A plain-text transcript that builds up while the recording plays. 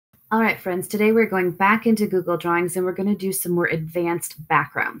All right, friends, today we're going back into Google Drawings and we're going to do some more advanced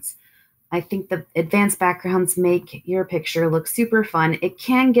backgrounds. I think the advanced backgrounds make your picture look super fun. It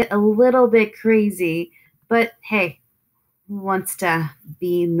can get a little bit crazy, but hey, who wants to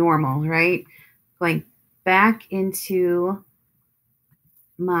be normal, right? Going back into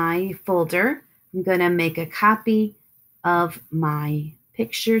my folder, I'm going to make a copy of my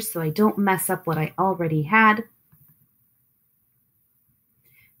picture so I don't mess up what I already had.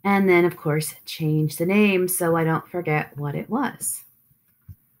 And then, of course, change the name so I don't forget what it was.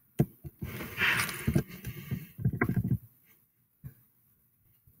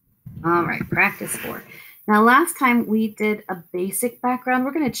 All right, practice 4. Now, last time we did a basic background.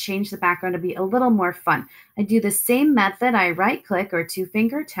 We're going to change the background to be a little more fun. I do the same method. I right-click or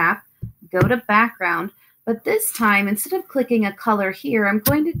two-finger tap, go to background. But this time, instead of clicking a color here, I'm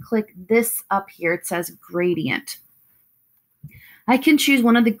going to click this up here. It says gradient. I can choose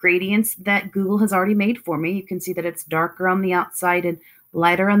one of the gradients that Google has already made for me. You can see that it's darker on the outside and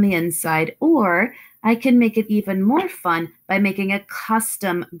lighter on the inside, or I can make it even more fun by making a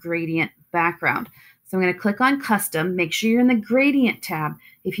custom gradient background. So I'm going to click on custom. Make sure you're in the gradient tab.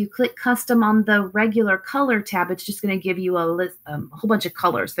 If you click custom on the regular color tab, it's just going to give you a whole bunch of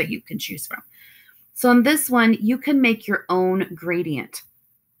colors that you can choose from. So on this one, you can make your own gradient.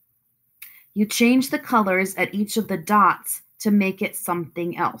 You change the colors at each of the dots to make it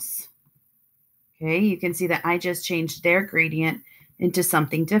something else. Okay, you can see that I just changed their gradient into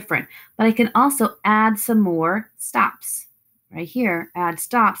something different. But I can also add some more stops. Right here, add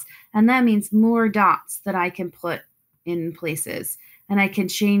stops. And that means more dots that I can put in places. And I can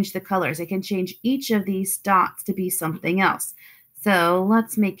change the colors. I can change each of these dots to be something else. So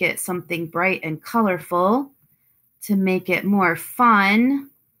let's make it something bright and colorful to make it more fun.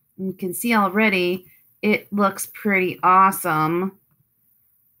 You can see already it looks pretty awesome.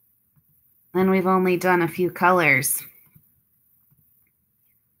 And we've only done a few colors.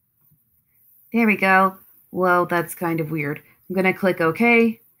 There we go. Whoa, that's kind of weird. I'm going to click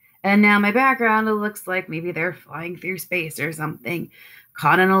OK. And now my background, it looks like maybe they're flying through space or something,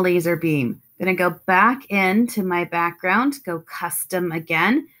 caught in a laser beam. I'm going to go back into my background, go custom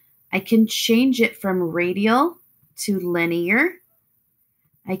again. I can change it from radial to linear.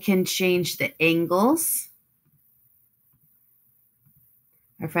 I can change the angles.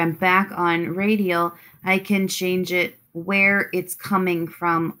 If I'm back on radial, I can change it where it's coming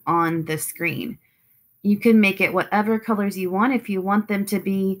from on the screen. You can make it whatever colors you want. If you want them to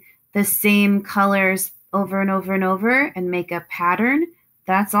be the same colors over and over and over and make a pattern,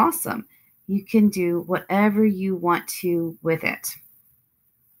 that's awesome. You can do whatever you want to with it.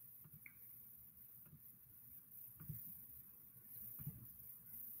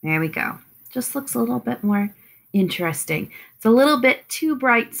 There we go. Just looks a little bit more interesting. It's a little bit too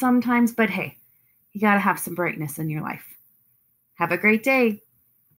bright sometimes, but hey, you got to have some brightness in your life. Have a great day.